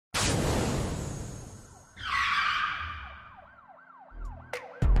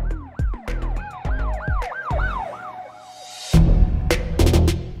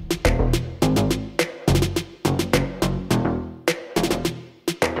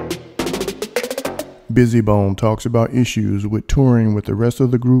Bizzy Bone talks about issues with touring with the rest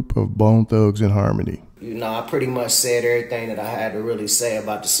of the group of Bone Thugs and Harmony. You know, I pretty much said everything that I had to really say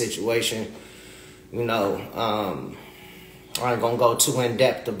about the situation. You know, I ain't gonna go too in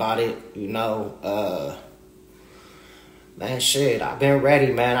depth about it. You know, man, shit, I've been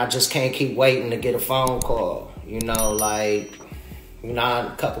ready, man. I just can't keep waiting to get a phone call. You know, like, you know,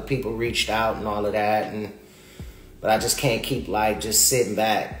 a couple people reached out and all of that, but I just can't keep, like, just sitting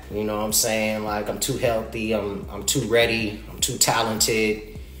back. You know what I'm saying? Like, I'm too healthy. I'm too ready. I'm too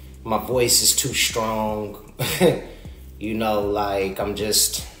talented. My voice is too strong. You know, like, I'm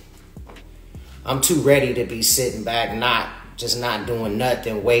too ready to be sitting back, not doing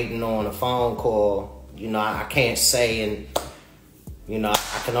nothing, waiting on a phone call. You know, I can't say, and, you know,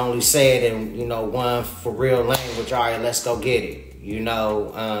 I can only say it in, you know, one for real language. All right, let's go get it. You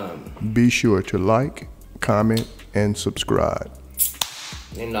know, be sure to like, comment, and subscribe.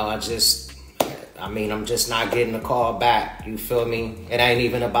 You know, I'm just not getting a call back. You feel me? It ain't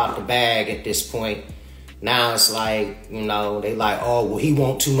even about the bag at this point. Now it's like, you know, they like, oh, well, he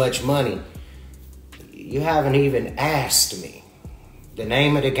want too much money. You haven't even asked me. The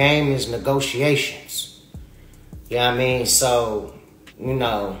name of the game is negotiations. You know what I mean? So, you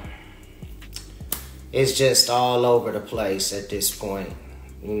know, it's just all over the place at this point.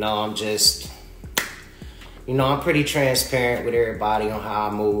 You know, I'm pretty transparent with everybody on how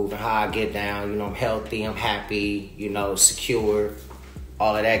I move and how I get down. You know, I'm healthy, I'm happy, you know, secure,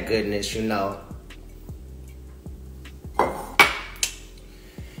 all of that goodness, you know.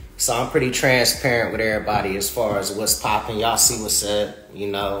 So I'm pretty transparent with everybody as far as what's popping. Y'all see what's up, you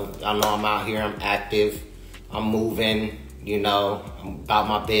know. Y'all know I'm out here, I'm active, I'm moving, you know, I'm about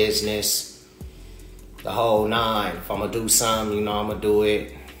my business. The whole nine. If I'm gonna do something, you know, I'm gonna do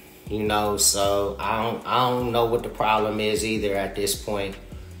it. You know, so I don't know what the problem is either at this point.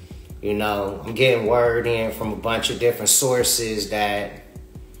 You know, I'm getting word in from a bunch of different sources that,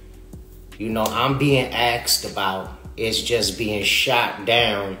 you know, I'm being asked about. It's just being shot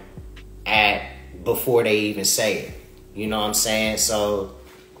down at before they even say it. You know what I'm saying? So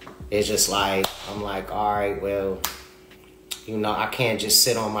it's just like, I'm like, all right, well, you know, I can't just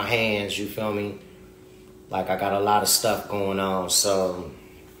sit on my hands, you feel me? Like, I got a lot of stuff going on, so,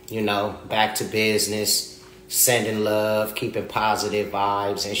 you know, back to business, sending love, keeping positive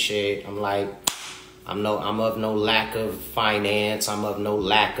vibes and shit. I'm like, I'm of no lack of finance. I'm of no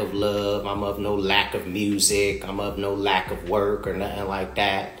lack of love. I'm of no lack of music. I'm of no lack of work or nothing like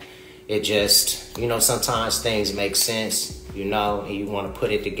that. It just, you know, sometimes things make sense, you know, and you want to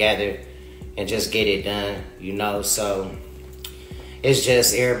put it together and just get it done, you know, so it's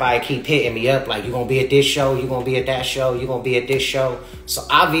just everybody keep hitting me up like, you gonna be at this show, you gonna be at that show, you gonna be at this show. So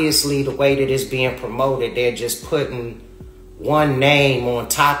obviously the way that it's being promoted, they're just putting one name on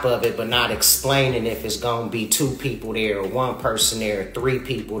top of it, but not explaining if it's gonna be two people there or one person there or three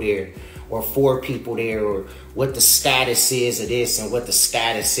people there or four people there or what the status is of this and what the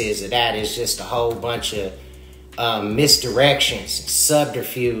status is of that. It's just a whole bunch of misdirections,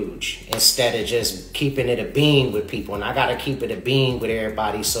 subterfuge, instead of just keeping it a bean with people. And I gotta keep it a bean with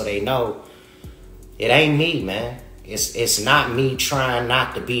everybody so they know it ain't me, man. It's not me trying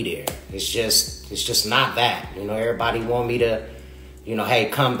not to be there. It's just not that. You know, everybody want me to, you know, hey,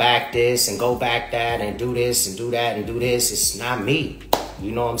 come back this and go back that and do this and do that and do this. It's not me.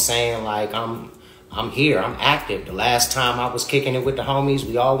 You know what I'm saying? Like, I'm here, I'm active. The last time I was kicking it with the homies,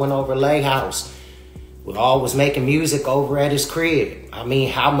 we all went over Lay House. We all was making music over at his crib. I mean,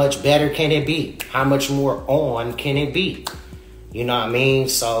 how much better can it be? How much more on can it be? You know what I mean?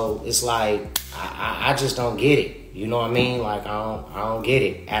 So it's like, I just don't get it. You know what I mean? Like, I don't get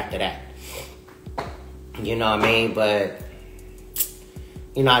it after that. You know what I mean? But,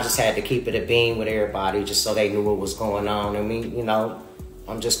 you know, I just had to keep it a beam with everybody just so they knew what was going on. I mean, you know,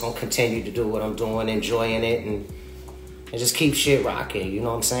 I'm just going to continue to do what I'm doing, enjoying it, and just keep shit rocking. You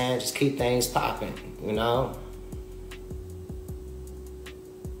know what I'm saying? Just keep things popping, you know?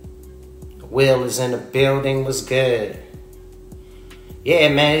 Will is in the building. Was good. Yeah,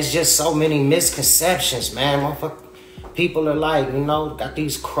 man, it's just so many misconceptions, man. People are like, you know, got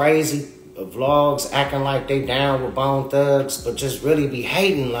these crazy vlogs acting like they down with Bone Thugs, but just really be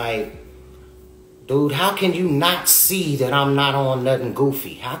hating like, dude, how can you not see that I'm not on nothing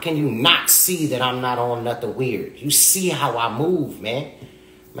goofy? How can you not see that I'm not on nothing weird? You see how I move, man.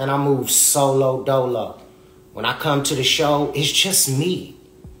 Man, I move solo dolo. When I come to the show, it's just me.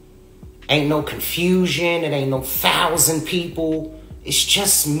 Ain't no confusion. It ain't no 1,000 people. It's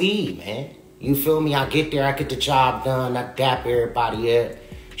just me, man. You feel me? I get there, I get the job done, I dap everybody up,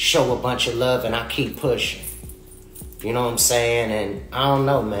 show a bunch of love, and I keep pushing. You know what I'm saying? And I don't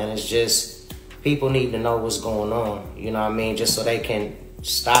know, man. It's just, people need to know what's going on, you know what I mean? Just so they can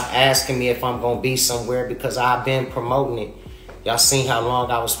stop asking me if I'm gonna be somewhere, because I've been promoting it. Y'all seen how long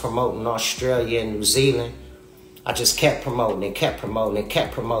I was promoting Australia and New Zealand. I just kept promoting it, kept promoting it,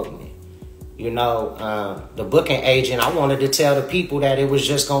 kept promoting it. You know, the booking agent, I wanted to tell the people that it was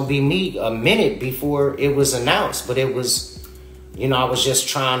just gonna be me a minute before it was announced, but it was, you know, I was just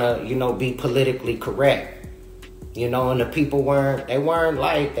trying to, you know, be politically correct. You know, and the people they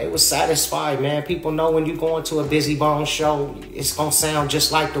were satisfied, man. People know when you go into a Bizzy Bone show, it's gonna sound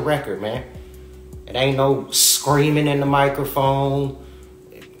just like the record, man. It ain't no screaming in the microphone.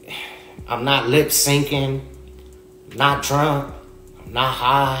 I'm not lip syncing, not drunk, I'm not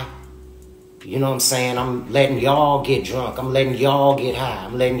high. You know what I'm saying? I'm letting y'all get drunk. I'm letting y'all get high.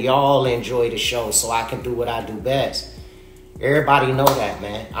 I'm letting y'all enjoy the show so I can do what I do best. Everybody know that,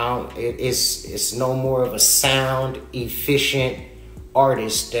 man. It's no more of a sound efficient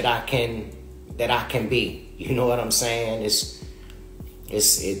artist that I can be. You know what I'm saying?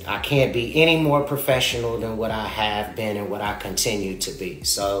 I can't be any more professional than what I have been and what I continue to be.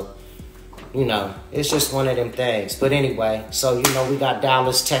 So, you know, it's just one of them things. But anyway, so, you know, we got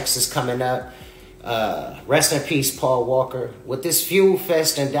Dallas, Texas coming up. Rest in peace, Paul Walker. What this Fuel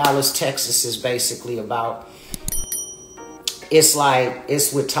Fest in Dallas, Texas is basically about, it's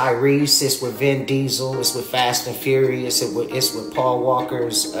with Tyrese, it's with Vin Diesel, it's with Fast and Furious, it's with Paul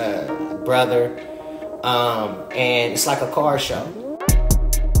Walker's brother, and it's like a car show.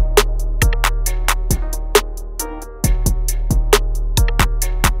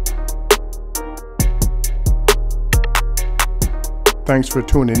 Thanks for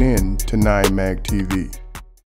tuning in to 9 Mag TV.